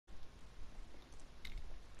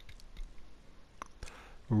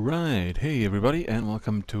Right, hey everybody, and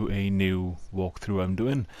welcome to a new walkthrough I'm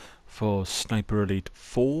doing for Sniper Elite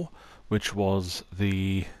 4, which was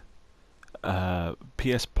the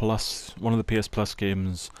PS Plus, one of the PS Plus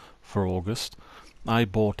games for August. I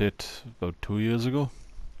bought it about 2 years ago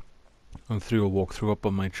and threw a walkthrough up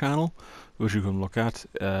on my channel, which you can look at.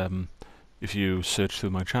 If you search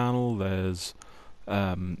through my channel, there's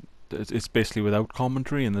it's basically without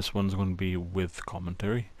commentary, and this one's going to be with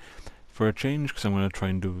commentary for a change, because I'm going to try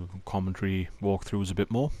and do commentary walkthroughs a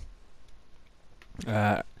bit more.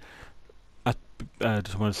 I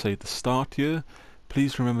just want to say at the start here,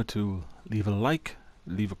 please remember to leave a like,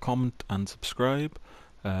 leave a comment and subscribe.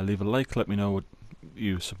 Leave a like, let me know what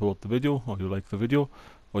you support the video, or you like the video,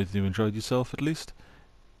 or if you enjoyed yourself at least.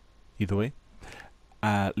 Either way.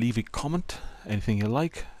 Leave a comment, anything you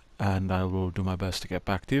like, and I will do my best to get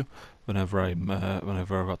back to you whenever I've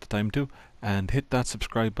got the time to, and hit that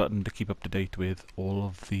subscribe button to keep up to date with all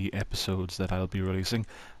of the episodes that I'll be releasing.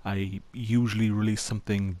 I usually release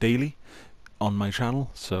something daily on my channel,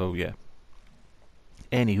 so yeah.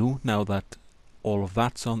 Anywho, now that all of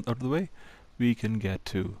that's out of the way, we can get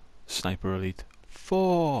to Sniper Elite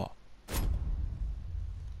 4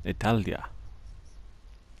 Italia.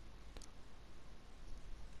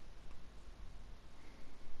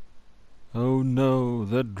 Oh no,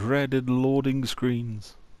 the dreaded loading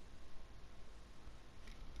screens.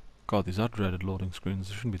 God, these are dreaded loading screens.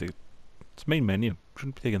 They shouldn't be taking... It's main menu.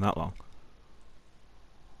 Shouldn't be taking that long.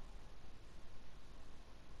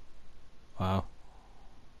 Wow.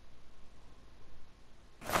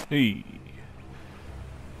 Hey.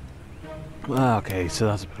 Okay, so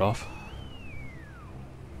that's a bit off.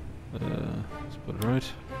 Let's put it right.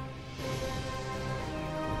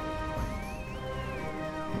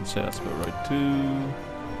 I'd say that's about right too.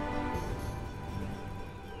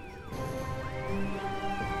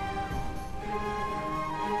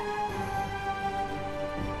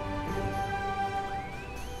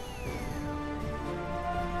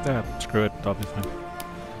 Yeah, screw it, that'll be fine.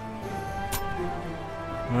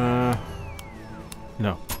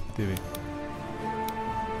 No, TV.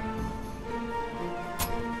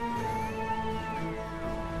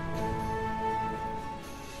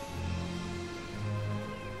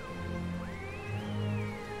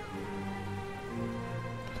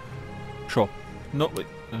 Sure. No, wait.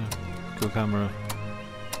 Go camera.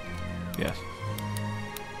 Yes.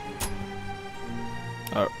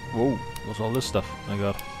 Whoa, what's all this stuff I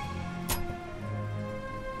got?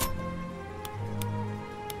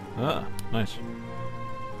 Ah, nice.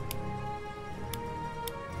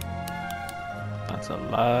 That's a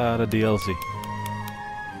lot of DLC.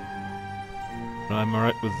 I'm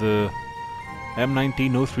alright with the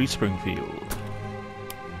M1903 Springfield.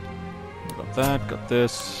 Got that, got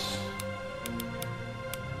this.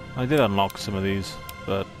 I did unlock some of these,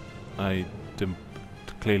 but I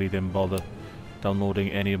clearly didn't bother downloading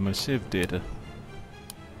any of my save data.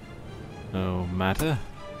 No matter.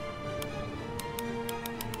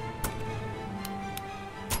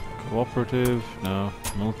 Cooperative, no.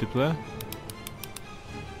 Multiplayer?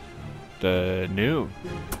 No.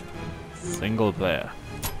 Single player.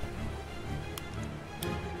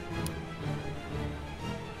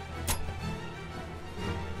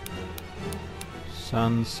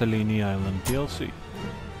 San Celini Island DLC.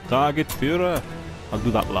 Target Führer. I'll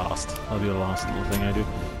do that last. That'll be the last little thing I do.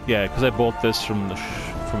 Yeah, because I bought this from the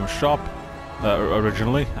from a shop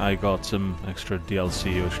originally. I got some extra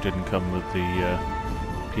DLC which didn't come with the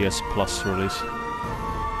PS Plus release.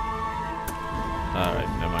 Alright,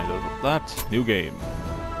 never mind about that. New game.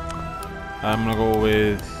 I'm gonna go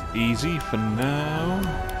with easy for now.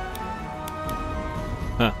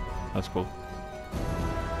 Huh, that's cool.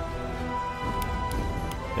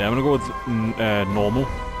 Yeah, I'm gonna go with normal,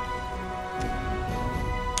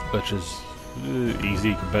 which is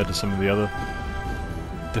easy compared to some of the other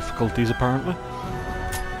difficulties apparently.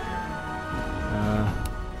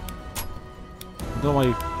 Don't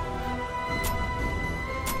like...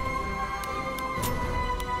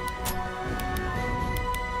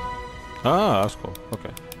 Ah, that's cool.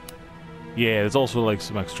 Okay. Yeah, there's also like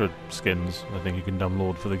some extra skins I think you can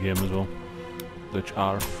download for the game as well, which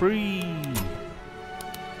are free.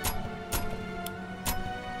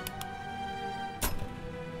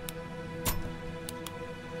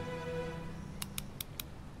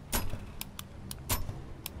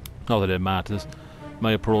 Not that it matters.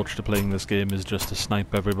 My approach to playing this game is just to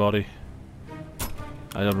snipe everybody.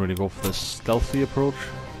 I don't really go for the stealthy approach.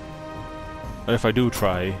 If I do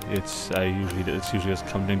try, it's usually just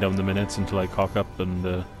counting down the minutes until I cock up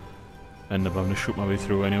and end up having to shoot my way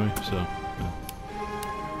through anyway. So, yeah.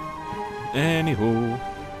 Anywho,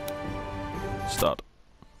 start.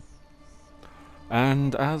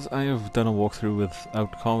 And as I have done a walkthrough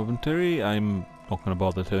without commentary, I'm not going to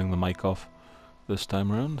bother turning the mic off this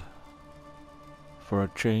time around. For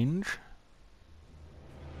a change.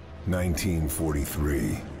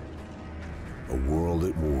 1943. A world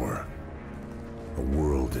at war. A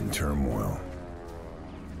world in turmoil.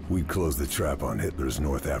 We'd closed the trap on Hitler's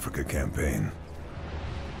North Africa campaign.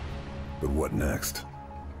 But what next?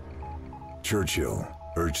 Churchill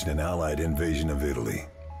urged an Allied invasion of Italy.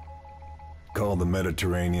 Called the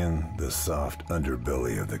Mediterranean the soft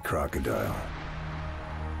underbelly of the crocodile.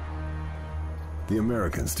 The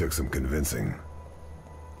Americans took some convincing,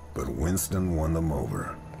 but Winston won them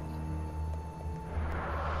over.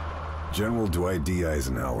 General Dwight D.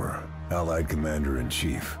 Eisenhower, Allied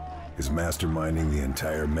Commander-in-Chief, is masterminding the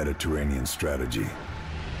entire Mediterranean strategy.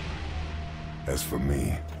 As for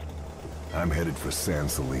me, I'm headed for San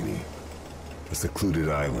Celini, a secluded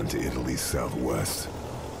island to Italy's southwest.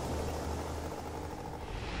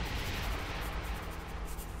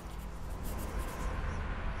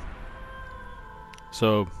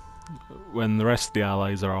 So, when the rest of the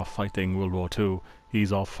Allies are off fighting World War II,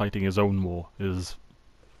 he's off fighting his own war, is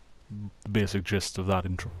the basic gist of that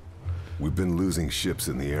intro. We've been losing ships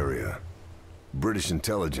in the area. British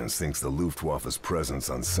intelligence thinks the Luftwaffe's presence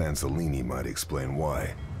on San Celini might explain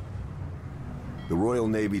why. The Royal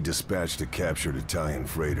Navy dispatched a captured Italian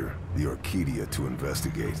freighter, the Orchidia, to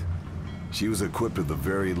investigate. She was equipped with the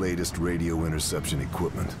very latest radio interception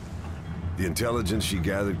equipment. The intelligence she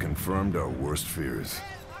gathered confirmed our worst fears.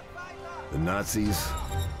 The Nazis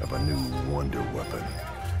have a new wonder weapon.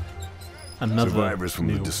 Another Survivors from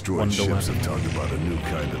the destroyed ships have talked about a new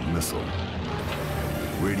kind of missile.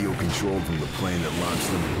 Radio controlled from the plane that launched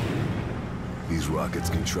them. These rockets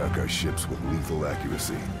can track our ships with lethal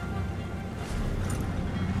accuracy.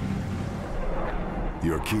 The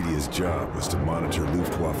Orchidia's job was to monitor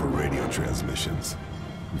Luftwaffe radio transmissions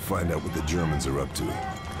and find out what the Germans are up to.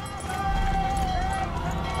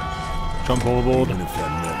 Jump overboard. Even if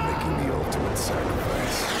that meant making the ultimate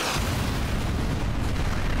sacrifice.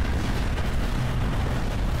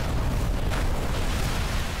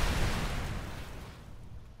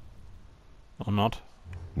 Or not.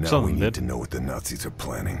 Now Some we need did. to know what the Nazis are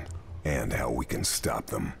planning, and how we can stop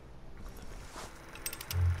them.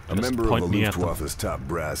 A Just member of point the me at them. Luftwaffe's top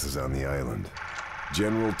brass is on the island.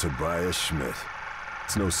 General Tobias Schmidt.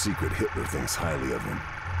 It's no secret Hitler thinks highly of him.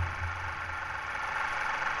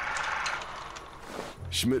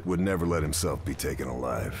 Schmidt would never let himself be taken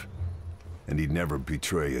alive. And he'd never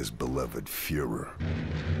betray his beloved Führer.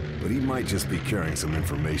 But he might just be carrying some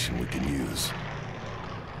information we can use.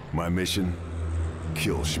 My mission?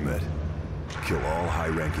 Kill Schmidt. Kill all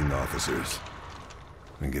high-ranking officers.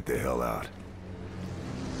 And get the hell out.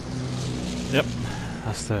 Yep,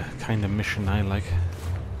 that's the kind of mission I like.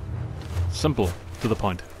 Simple, to the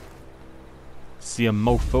point. See a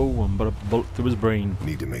mofo and put a bullet through his brain.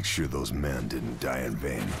 Need to make sure those men didn't die in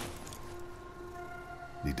vain.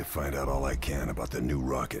 Need to find out all I can about the new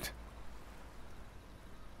rocket.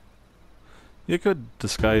 You could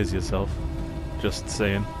disguise yourself, just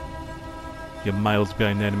saying. You're miles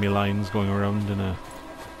behind enemy lines going around in a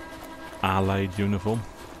Allied uniform.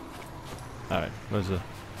 Alright, where's the...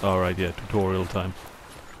 Alright, yeah, tutorial time.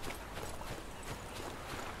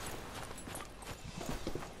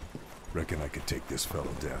 Reckon I could take this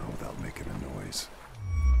fellow down without making a noise.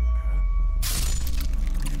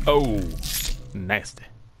 Oh! Nasty.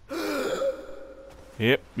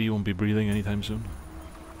 Yep, you won't be breathing anytime soon.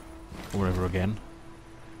 Or ever again.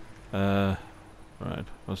 Right,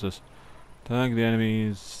 what's this? Tag the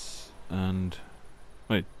enemies and...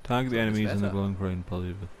 Wait, tag the enemies in the glowing crane,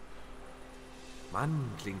 probably.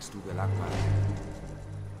 Mann, klingst du gelangweilt.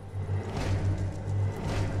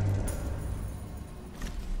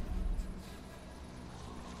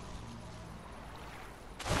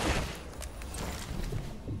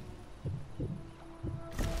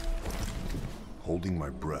 Holding my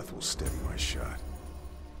breath will steady my shot.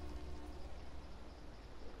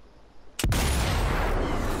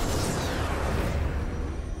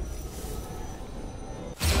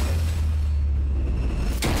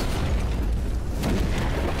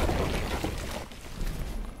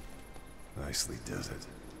 Nicely does it.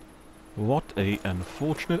 What a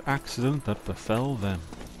unfortunate accident that befell them.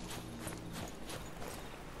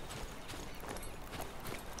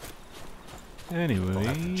 Anyway,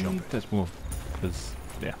 let's move. Because,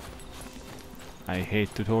 yeah. I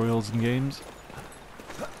hate tutorials in games.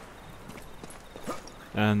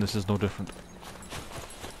 And this is no different.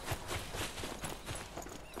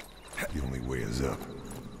 The only way is up.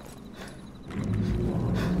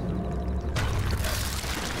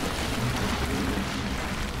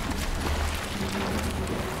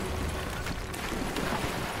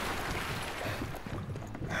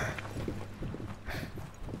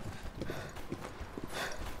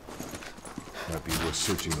 Might be worth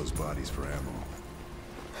searching those bodies for ammo.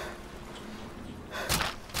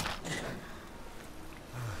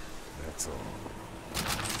 That's all.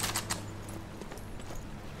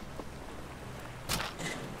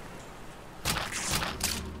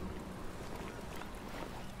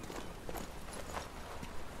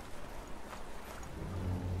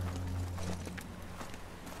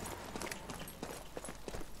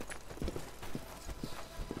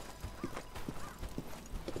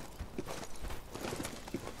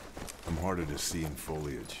 Harder to see in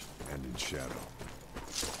foliage and in shadow.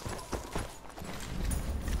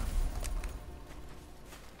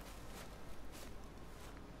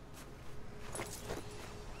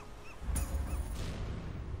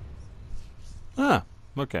 Ah,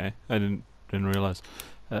 okay. I didn't realize.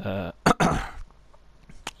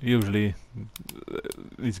 Usually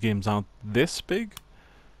these games aren't this big,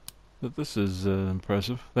 but this is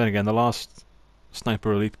impressive. Then again, the last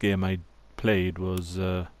Sniper Elite game I played was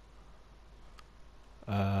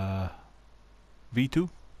V2,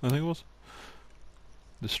 I think it was.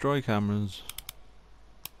 Destroy cameras,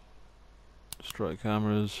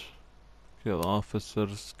 kill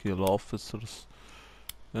officers,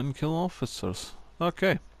 and kill officers.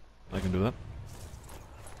 Okay, I can do that.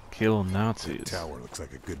 Kill Nazis. That tower looks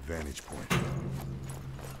like a good vantage point.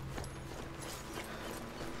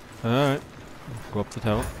 Alright, go up the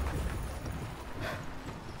tower.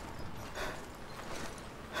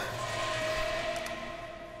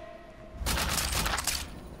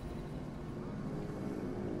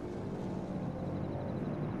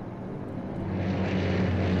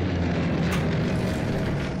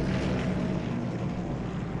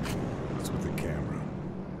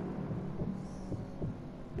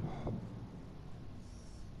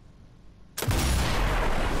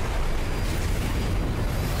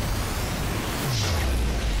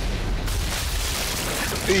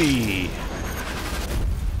 Hey.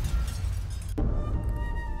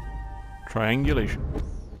 Triangulation.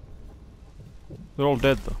 They're all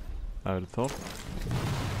dead though, I would have thought.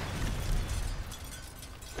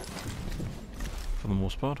 For the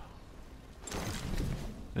most part.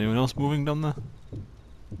 Anyone else moving down there?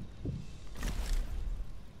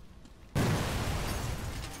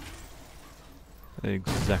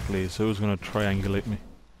 Exactly, so who's gonna triangulate me?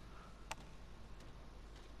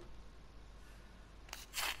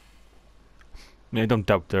 I mean, I don't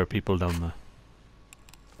doubt there are people down there.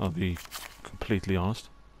 I'll be completely honest.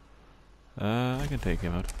 I can take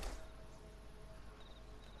him out.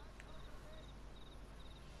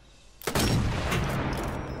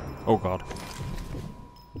 Oh god.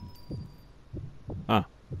 Ah.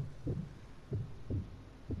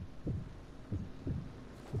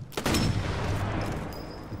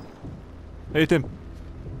 Hey Tim.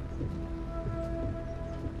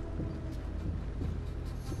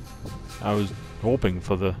 I was hoping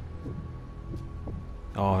for the...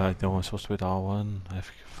 Oh, I know I'm supposed to hit R1. I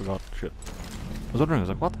forgot. Shit. I was wondering, I was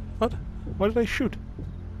like, what? What? Why did I shoot?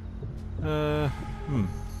 I'm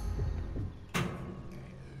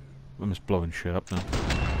just blowing shit up now.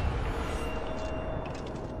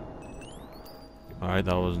 Alright,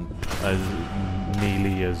 that wasn't as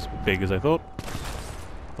nearly as big as I thought.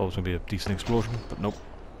 Thought it was going to be a decent explosion, but nope.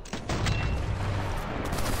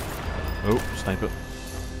 Oh, sniper.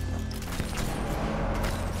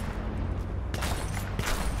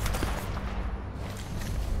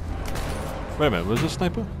 Wait a minute, was there a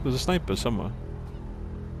sniper? There's a sniper somewhere.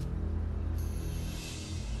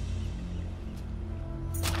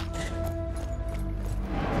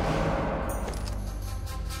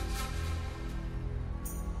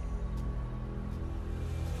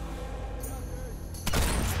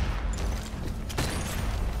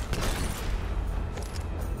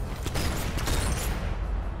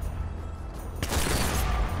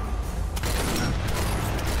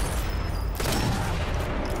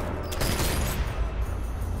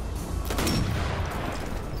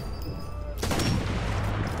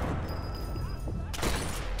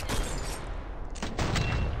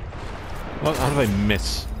 What? How did I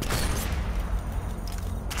miss?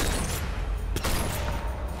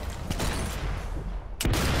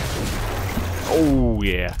 Oh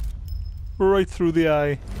yeah. Right through the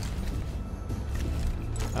eye.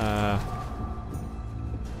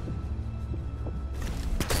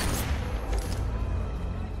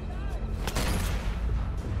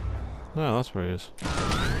 No, that's where he is.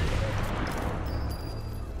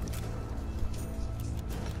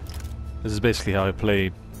 This is basically how I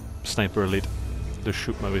play Sniper Elite. Just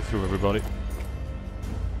shoot my way through everybody.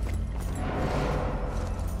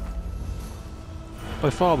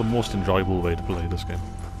 By far the most enjoyable way to play this game.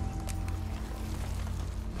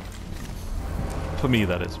 For me,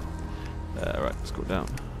 that is. Right, let's go down.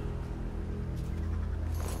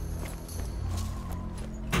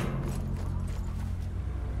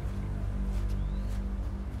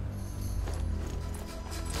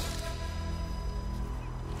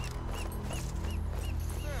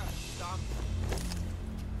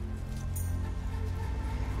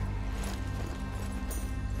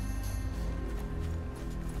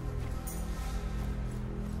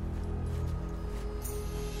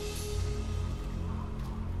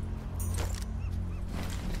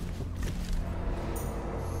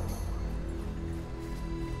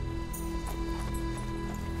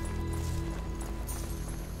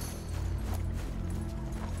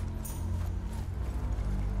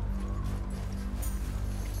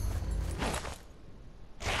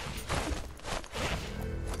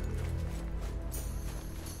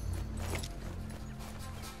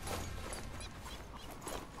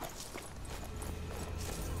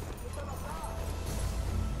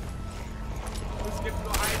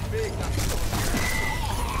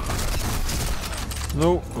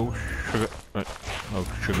 No, oh sugar, right, oh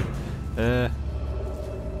sugar.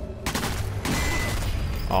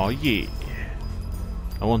 Oh yeah,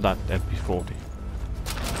 I want that MP40.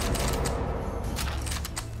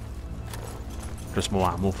 Just more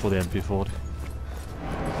ammo for the MP40.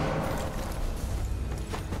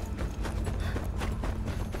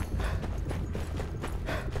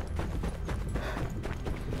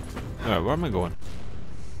 Alright, where am I going?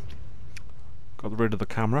 Got rid of the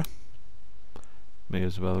camera. May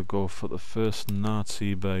as well go for the first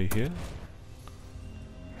Nazi by here.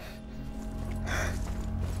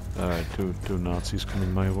 Alright, two Nazis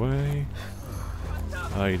coming my way.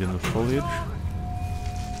 Hide in the foliage.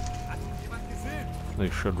 They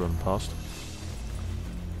should run past.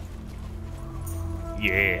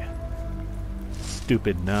 Yeah!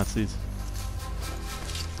 Stupid Nazis.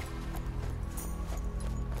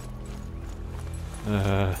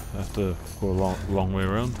 I have to go a long way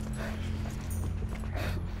around.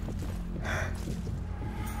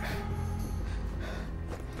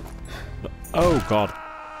 Oh god.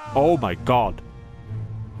 Oh my god.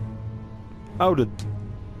 How did...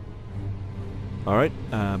 Alright,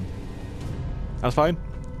 that's fine.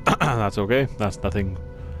 That's okay. That's nothing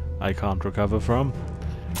I can't recover from.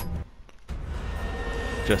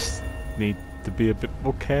 Just need to be a bit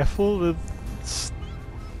more careful with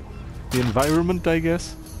the environment, I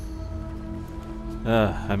guess.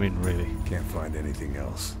 I mean, really. Can't find anything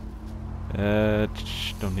else.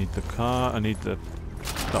 Don't need the car. I need that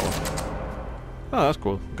one. Oh, that's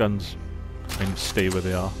cool. Guns can stay where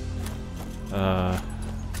they are.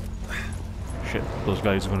 Shit, those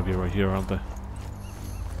guys are going to be right here, aren't they?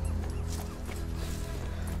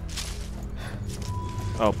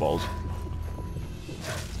 Oh, balls.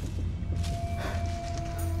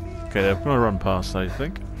 Okay, they're going to run past, I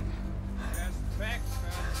think.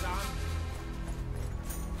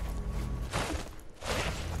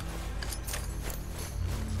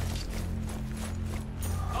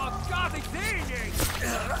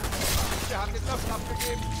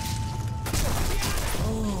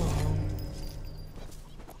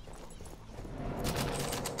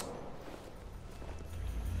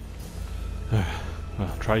 Well,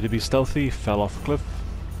 try to be stealthy, fell off a cliff.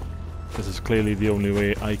 This is clearly the only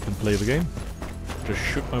way I can play the game. Just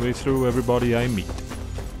shoot my way through everybody I meet.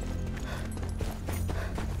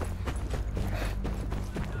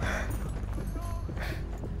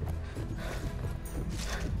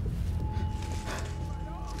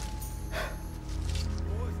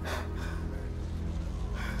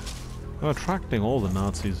 I'm attracting all the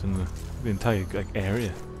Nazis in the entire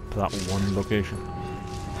area to that one location.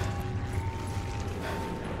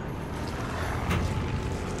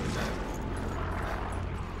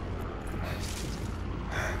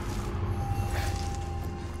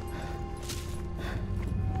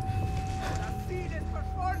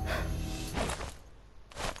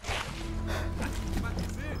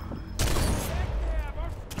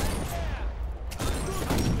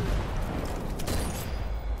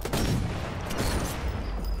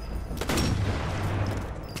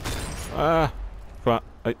 Ah, come on,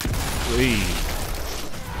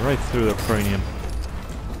 right through the cranium.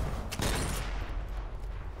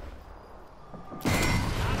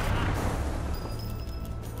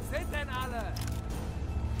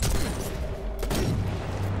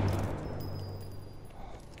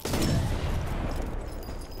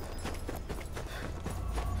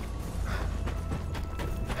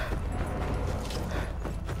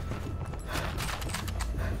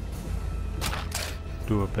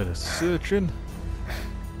 Do a bit of searching,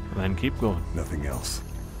 and then keep going. Nothing else.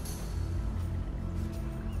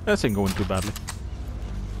 This ain't going too badly.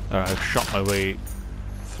 I've shot my way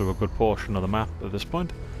through a good portion of the map at this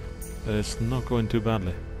point. It's not going too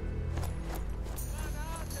badly.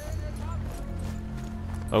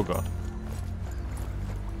 Oh god.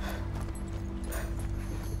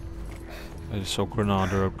 I just saw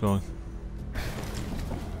Grenada outgoing.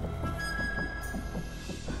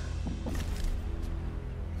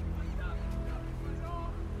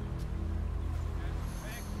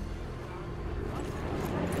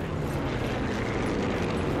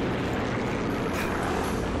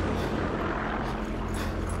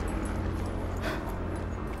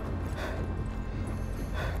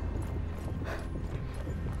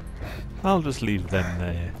 I'll just leave them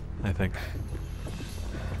there, I think.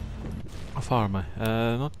 How far am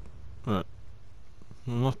I?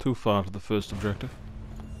 Not too far to the first objective.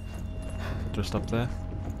 Just up there.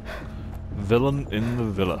 Villain in the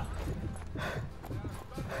villa.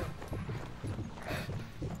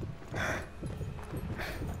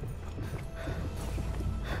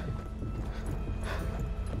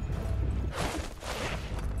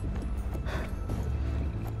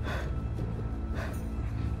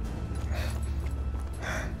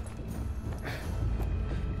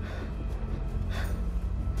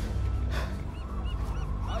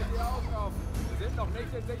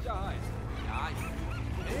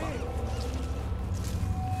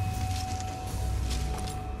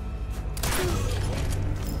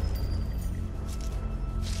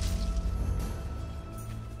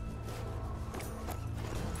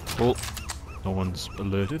 Oh, no one's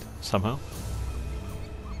alerted somehow.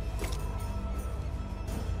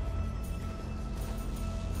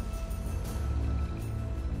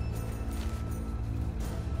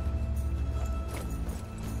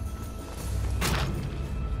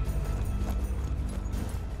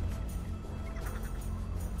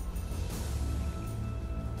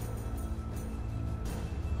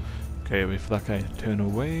 Okay, wait for that guy to turn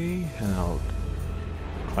away, and I'll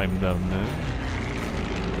climb down there.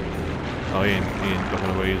 Oh, he ain't looking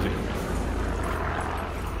away, is he?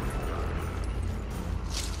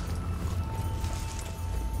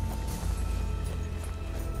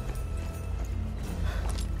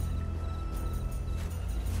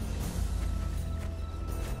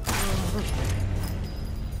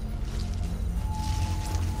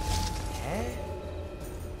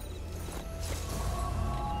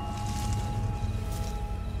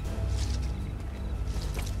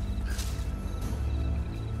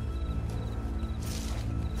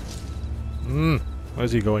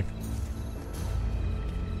 Where's he going?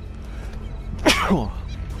 Oh,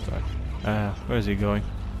 sorry. Where's he going?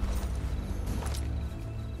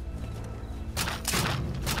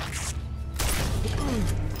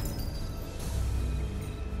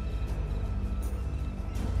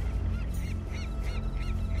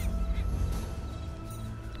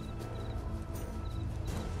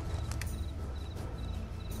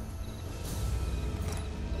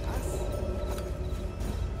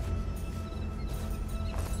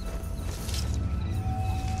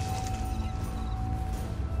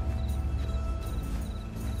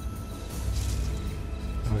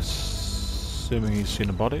 Assuming he's seen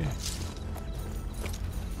a body.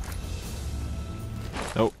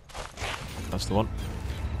 Oh, that's the one.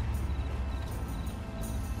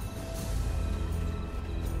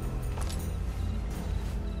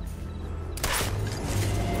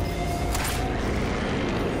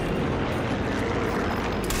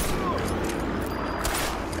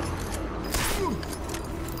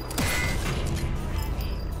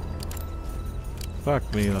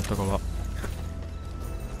 Fuck me, that took a lot.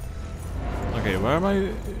 Okay, where am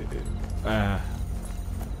I?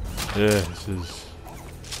 This is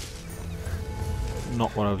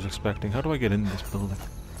not what I was expecting. How do I get in this building?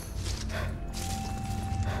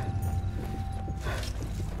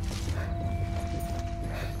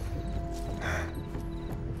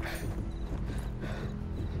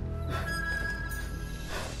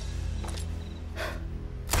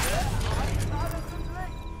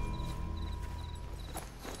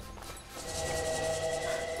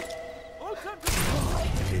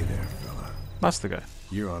 That's the guy.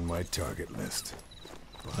 You're on my target list.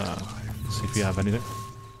 See if you have anything.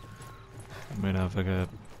 I might have like a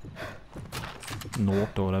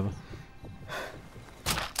note or whatever.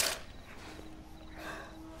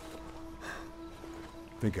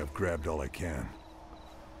 Think I've grabbed all I can.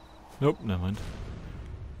 Nope, never mind.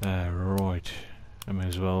 Right. I may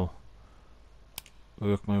as well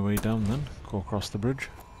work my way down then. Go across the bridge.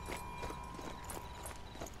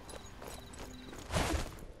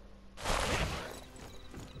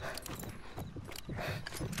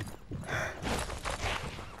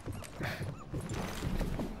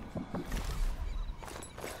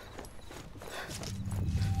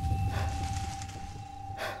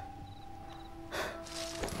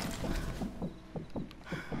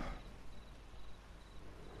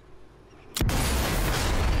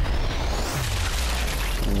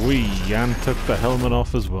 Jan took the helmet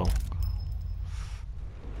off as well.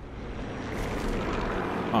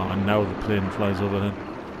 Oh, and now the plane flies overhead.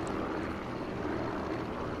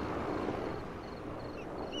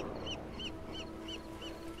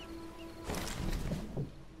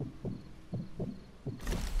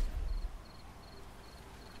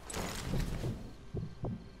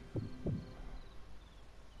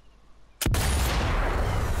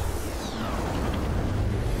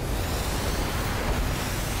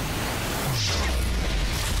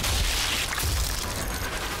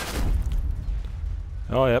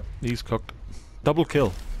 Oh, yep, he's cooked. Double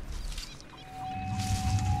kill.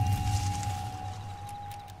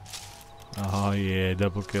 Oh, yeah,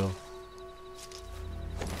 double kill.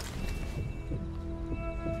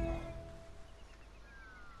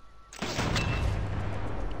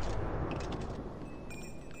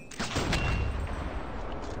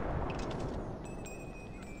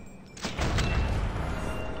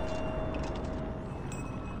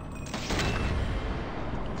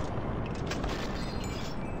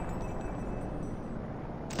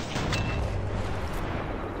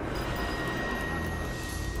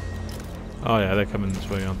 Oh yeah, they're coming this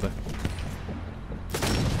way, aren't they?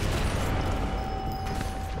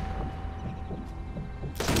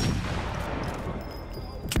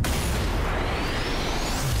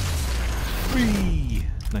 Whee!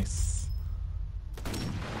 Nice.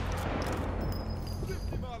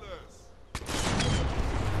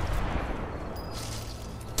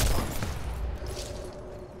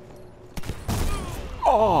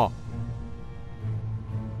 Oh!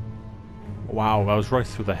 Wow, I was right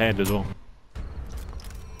through the head as well.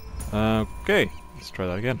 Okay, let's try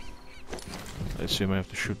that again. I assume I have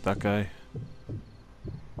to shoot that guy.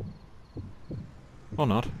 Or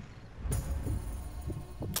not.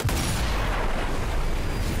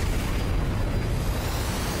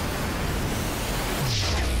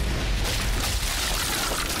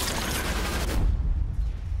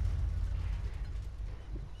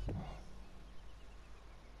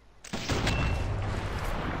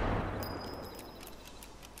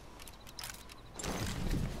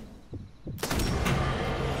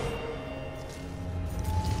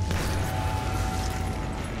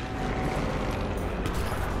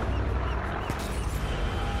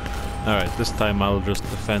 Alright, this time I'll just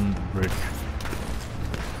defend the bridge.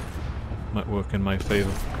 Might work in my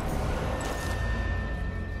favour.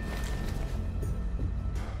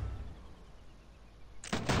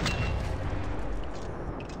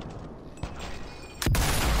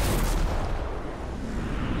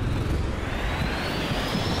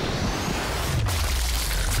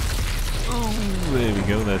 Oh, there we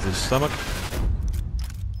go, there's his stomach.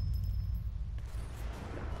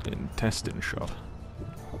 Intestine shot.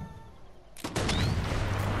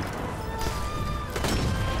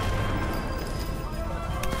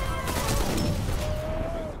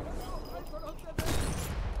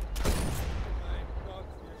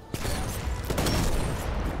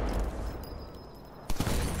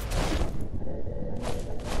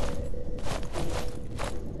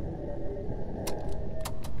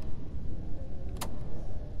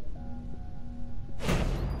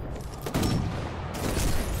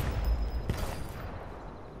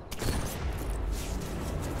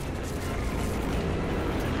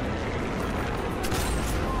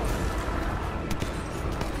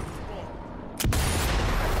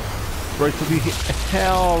 Right to the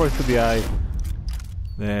hell, right to the eye.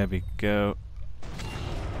 There we go.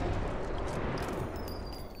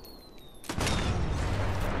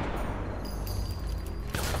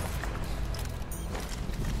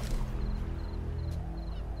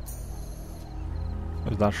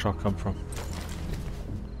 Where's that shot come from?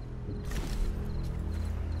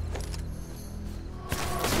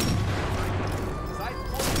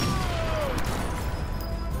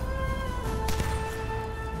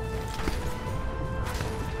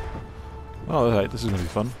 Oh, alright, this is gonna be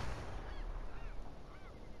fun.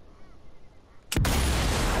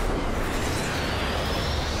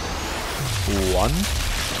 One.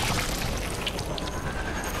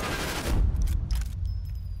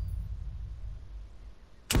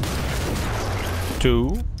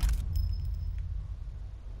 Two.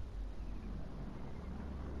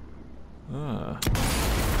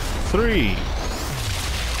 Three.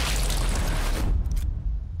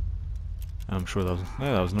 I'm sure that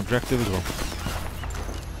was an objective as well.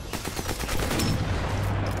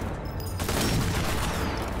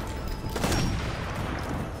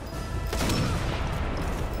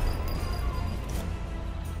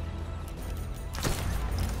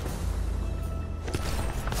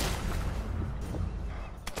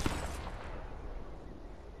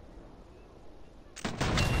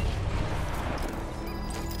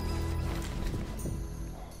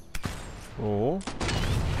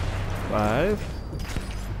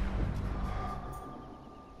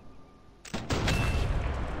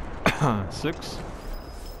 6.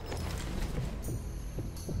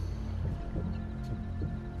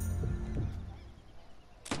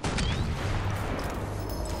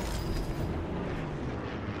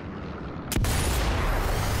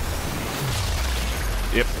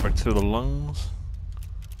 Yep, right through the lungs.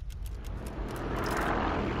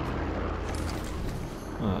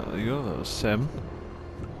 There you go, that was 7.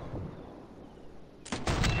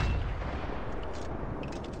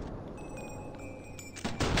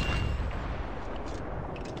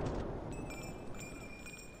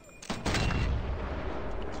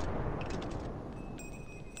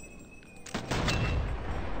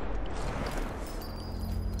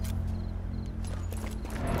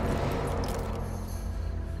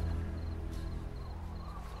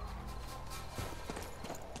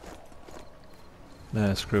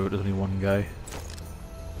 Nah, screw it, there's only one guy.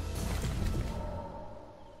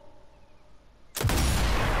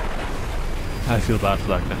 I feel bad for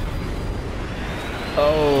that guy.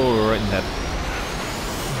 Oh, right in the head.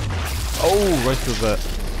 Oh, right to the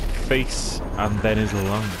face and then his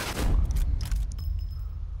lung.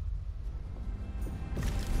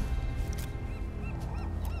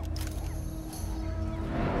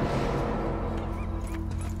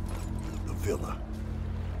 The villa.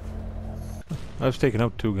 I've taken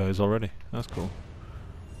out 2 guys already. That's cool.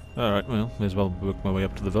 Alright, well, may as well work my way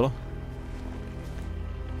up to the villa.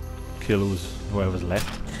 Kill whoever's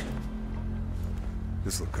left.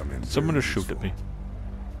 This'll come in. Someone very to shoot at useful. me.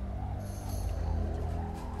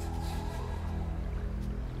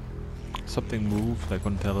 Something moved, I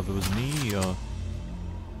couldn't tell if it was me or...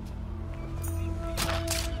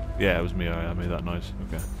 Yeah, it was me, I made that noise,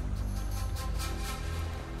 okay.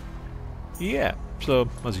 Yeah, so,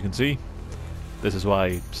 as you can see, this is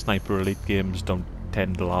why Sniper Elite games don't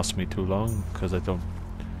tend to last me too long, because I don't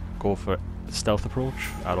go for the stealth approach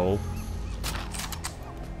at all.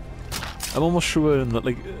 I'm almost sure in that,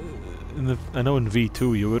 like, I know in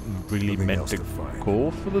V2 you wouldn't really Nothing meant else to to find. go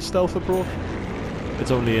for the stealth approach.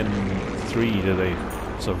 It's only in 3 do they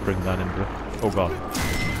sort of bring that into it. Oh god.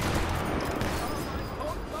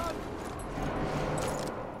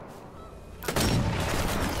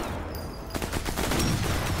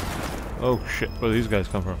 Oh shit, where do these guys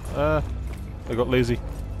come from? I got lazy.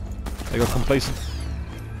 I got complacent.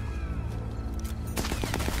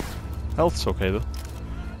 Health's okay though.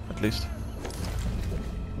 At least.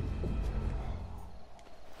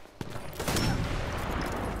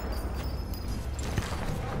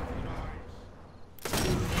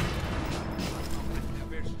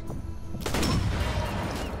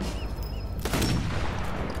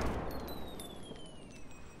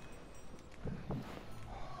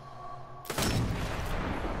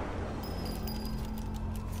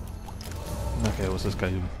 Okay, what's this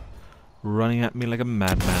guy running at me like a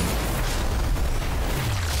madman?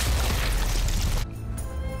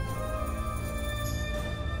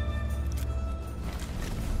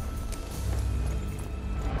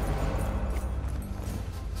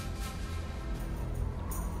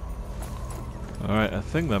 Alright, I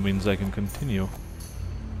think that means I can continue.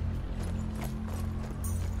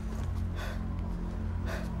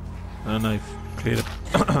 And I've cleared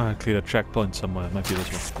a, cleared a checkpoint somewhere. It might be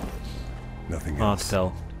this one. Nothing Hard else. to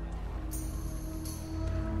tell.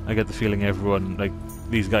 I get the feeling everyone, like,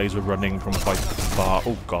 these guys are running from quite far.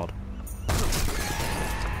 Oh god.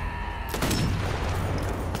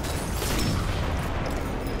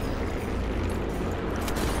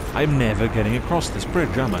 I'm never getting across this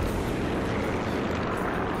bridge, am I?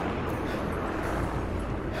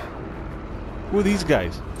 Who are these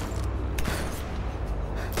guys?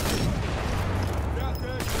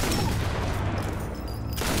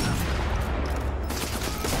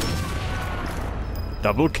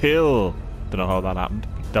 Double kill! Don't know how that happened.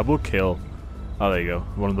 Double kill. Oh, there you go.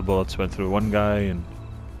 One of the bullets went through one guy and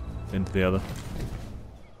into the other.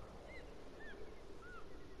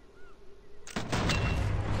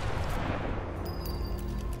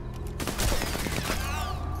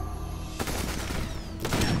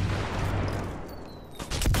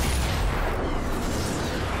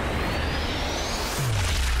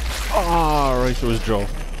 Ah, right through his jaw.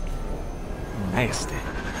 Nasty.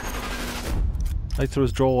 Right through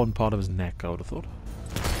his jaw and part of his neck, I would have thought.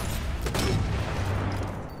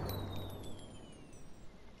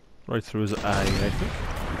 Right through his eye, I think.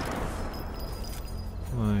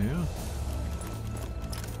 Oh yeah.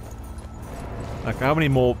 Like, how many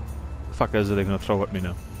more fuckers are they going to throw at me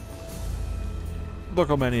now? Look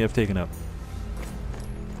how many I've taken out.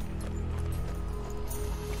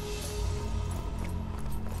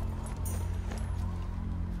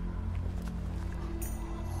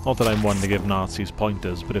 Not that I'm one to give Nazis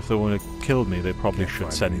pointers, but if they want to kill me, they probably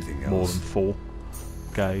should send more than 4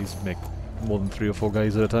 guys, make more than 3 or 4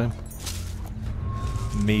 guys at a time.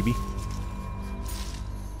 Maybe.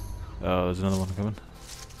 Oh, there's another one coming.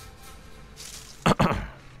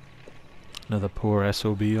 Another poor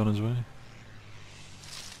SOB on his way.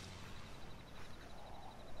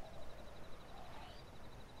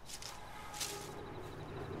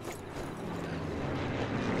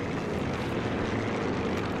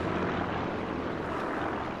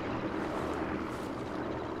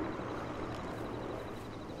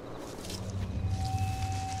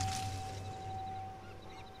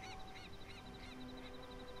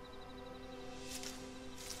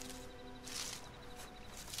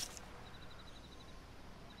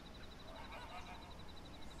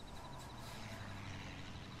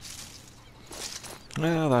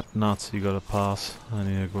 Yeah, that Nazi got a pass. I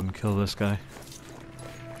need to go and kill this guy.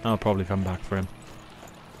 I'll probably come back for him.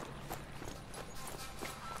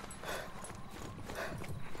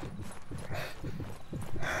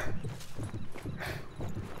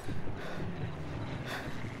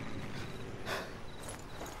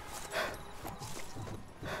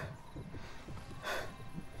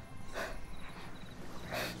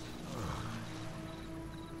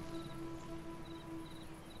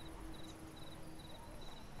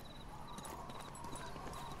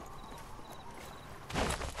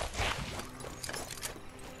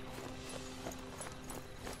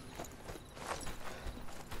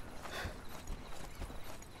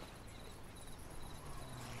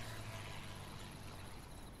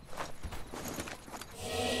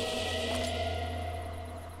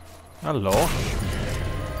 Hello.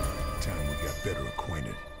 Time we got better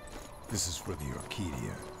acquainted. This is for the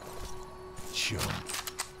Arcadia. Chum.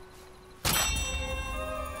 I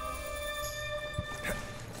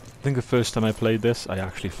think the first time I played this, I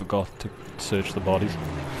actually forgot to search the bodies.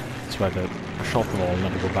 So I shot them all and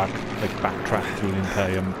had to go back, like backtrack through the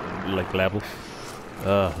entire level.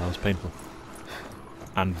 That was painful.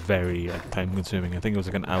 And very time consuming. I think it was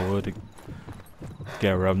like an hour to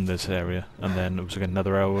get around this area, and then it was like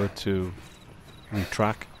another hour to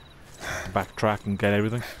backtrack and get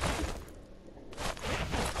everything.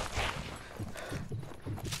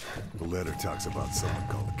 The letter talks about someone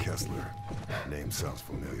called Kessler. Name sounds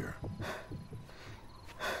familiar.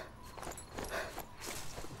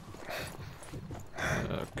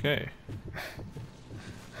 Okay.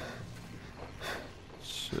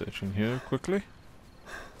 Searching here quickly.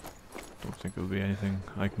 Don't think there'll be anything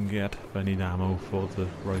I can get, but I need ammo for the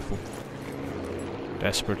rifle.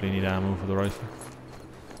 Desperately need ammo for the rifle.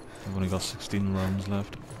 I've only got 16 rounds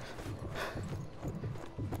left.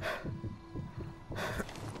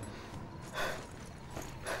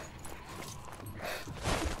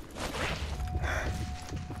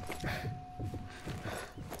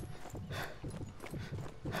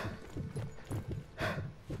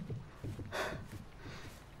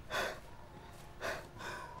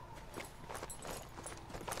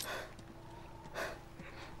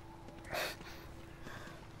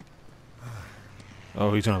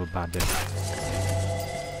 Oh, he's gonna have a bad day.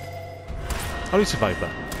 How did he survive that?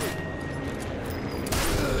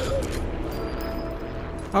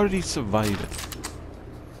 How did he survive it?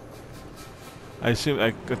 I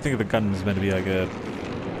think the gun is meant to be like a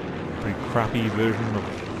pretty crappy version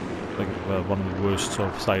of like one of the worst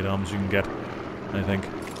sort of sidearms you can get. I think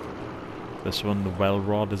this one, the well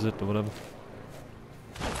rod, is it or whatever?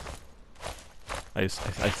 I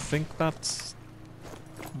think that's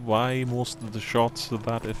why most of the shots of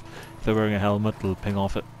that, if they're wearing a helmet, will ping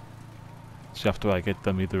off it. So you have to get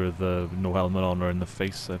them either with the no helmet on or in the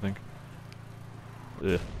face, I think.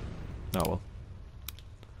 Ugh. Oh well.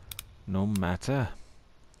 No matter.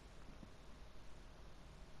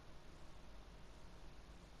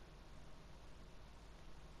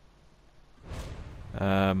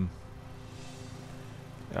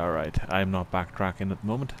 Alright, I'm not backtracking at the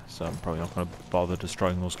moment, so I'm probably not going to bother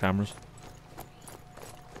destroying those cameras.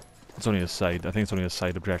 It's only a side, I think it's only a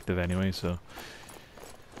side objective anyway, so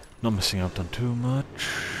not missing out on too much.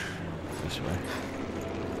 This way.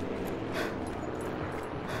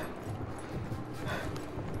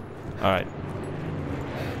 Alright.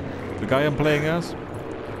 The guy I'm playing as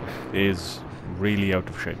is really out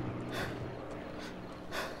of shape.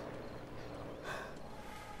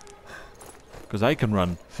 Because I can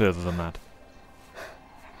run further than that.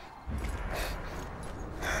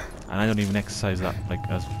 And I don't even exercise that, like,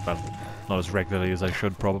 as well, not as regularly as I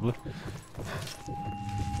should, probably.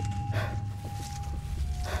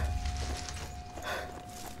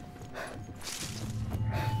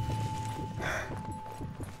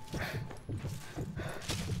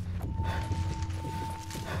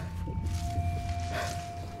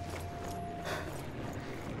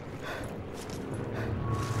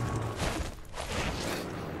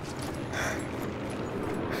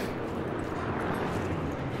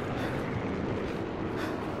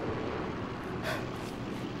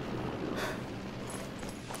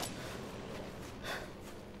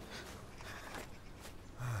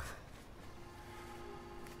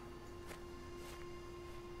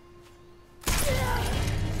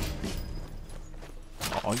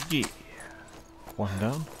 yeah. One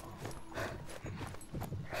down.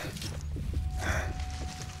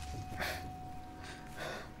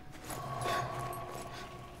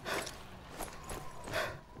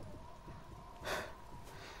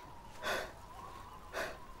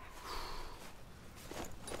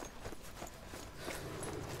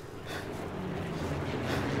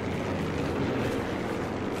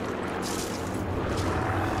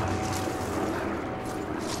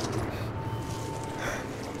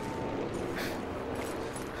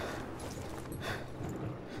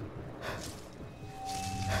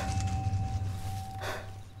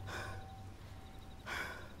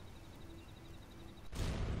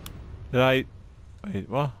 Did I... Wait,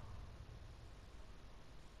 what?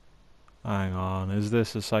 Hang on, is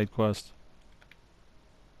this a side quest?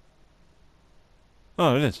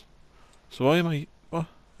 Oh, it is. So why am I... What?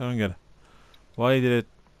 I don't get it. Why did it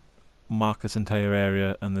mark this entire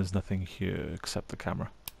area and there's nothing here except the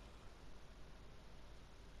camera?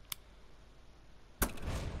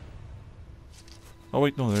 Oh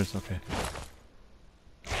wait, no there is, okay.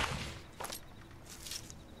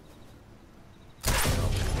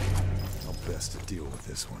 How best to deal with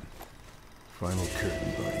this one? Final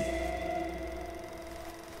curtain, buddy.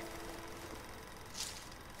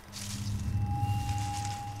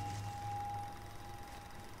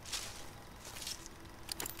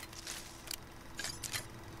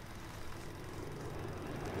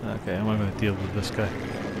 Okay, I'm not going to deal with this guy.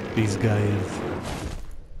 These guys.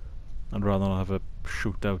 I'd rather not have a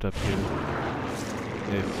shootout up here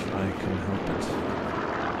if I can help it.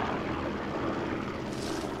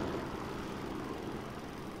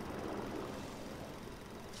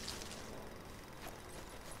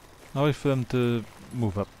 I'll wait for them to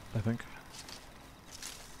move up, I think.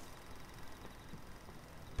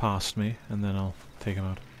 Past me, and then I'll take them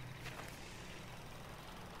out.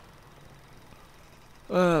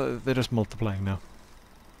 They're just multiplying now.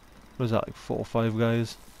 What is that, like 4 or 5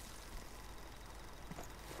 guys?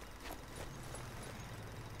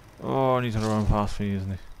 Oh, and he's gonna run past me,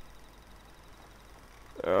 isn't he?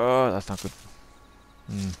 Oh, that's not good.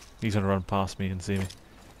 He's gonna run past me and see me.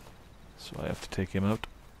 So I have to take him out.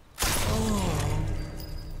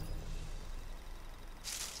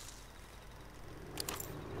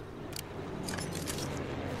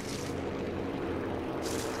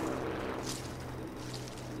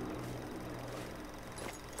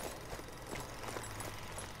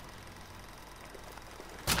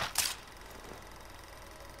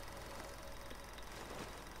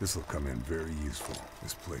 This will come in very useful.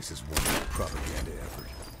 This place is one propaganda effort,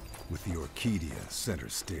 with the Orchidia center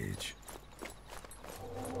stage.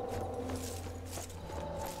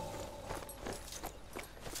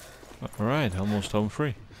 Alright, almost home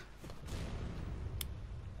free.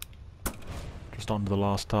 Just on to the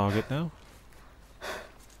last target now.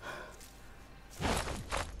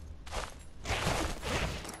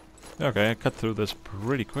 Okay, I cut through this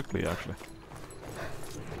pretty quickly actually.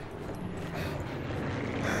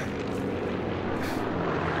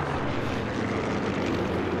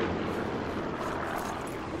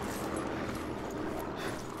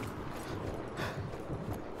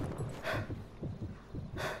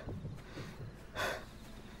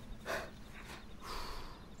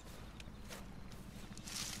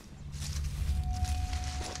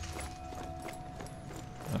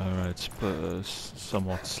 Alright,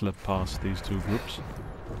 somewhat slip past these two groups.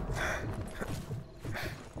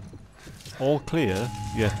 All clear,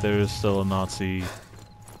 yet there is still a Nazi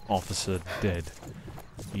officer dead.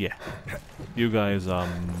 Yeah. You guys are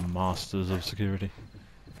masters of security.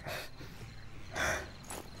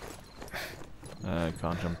 I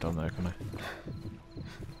can't jump down there, can I?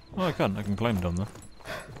 Oh, I can. I can climb down there.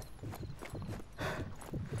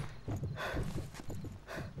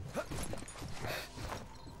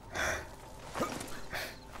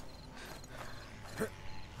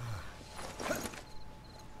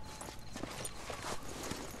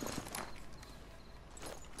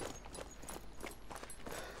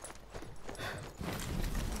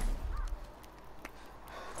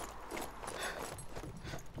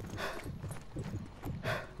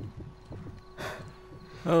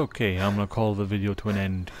 Okay, I'm gonna call the video to an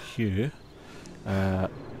end here.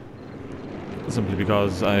 Simply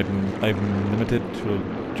because I'm limited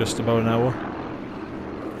to just about an hour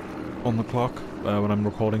on the clock when I'm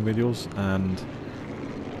recording videos, and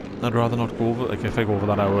I'd rather not go over. Like if I go over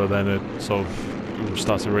that hour, then it sort of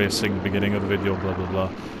starts erasing the beginning of the video. Blah blah blah.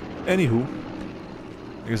 Anywho,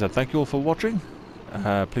 like I said, thank you all for watching.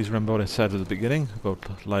 Please remember what I said at the beginning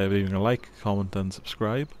about leaving a like, comment, and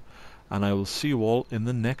subscribe. And I will see you all in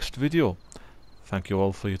the next video. Thank you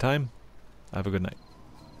all for your time. Have a good night.